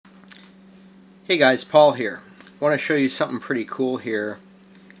Hey guys, Paul here. I want to show you something pretty cool here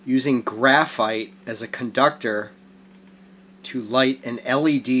using graphite as a conductor to light an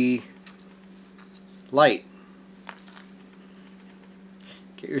LED light.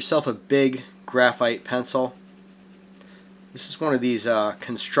 Get yourself a big graphite pencil. This is one of these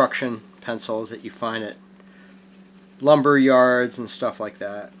construction pencils that you find at lumber yards and stuff like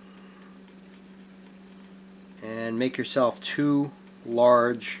that. And make yourself two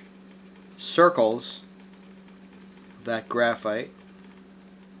large circles of that graphite.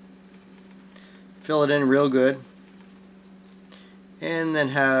 Fill it in real good, and then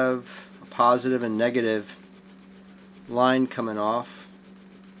have a positive and negative line coming off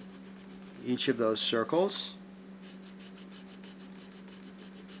each of those circles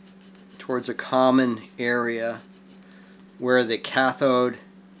towards a common area where the cathode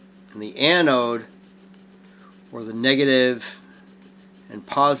and the anode, or the negative and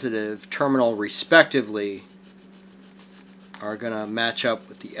positive terminal respectively, are going to match up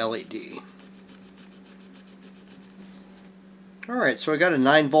with the LED. Alright, so I got a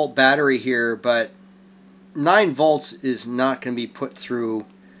 9-volt battery here, but 9 volts is not going to be put through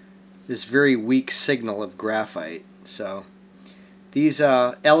this very weak signal of graphite. So these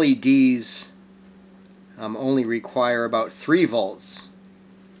LEDs only require about 3 volts.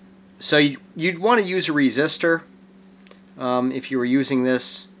 So you'd want to use a resistor if you were using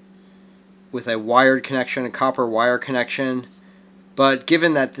this with a wired connection, a copper wire connection. But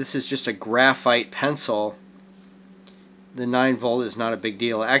given that this is just a graphite pencil, the 9 volt is not a big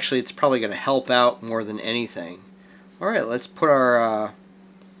deal. Actually, it's probably going to help out more than anything. Alright, let's put our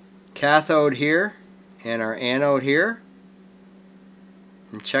cathode here and our anode here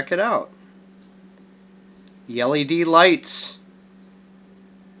and check it out. The LED lights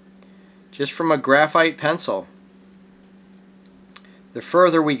just from a graphite pencil. The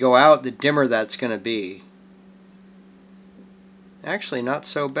further we go out, the dimmer that's going to be. Actually, not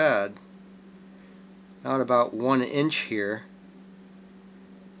so bad. Out about 1 inch here.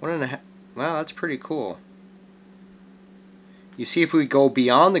 1.5. Wow, that's pretty cool. You see, if we go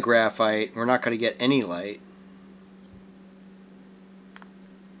beyond the graphite, we're not going to get any light.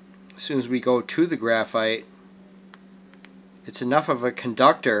 As soon as we go to the graphite, it's enough of a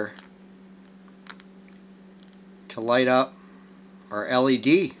conductor to light up our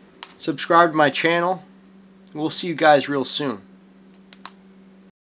LED. Subscribe to my channel. We'll see you guys real soon.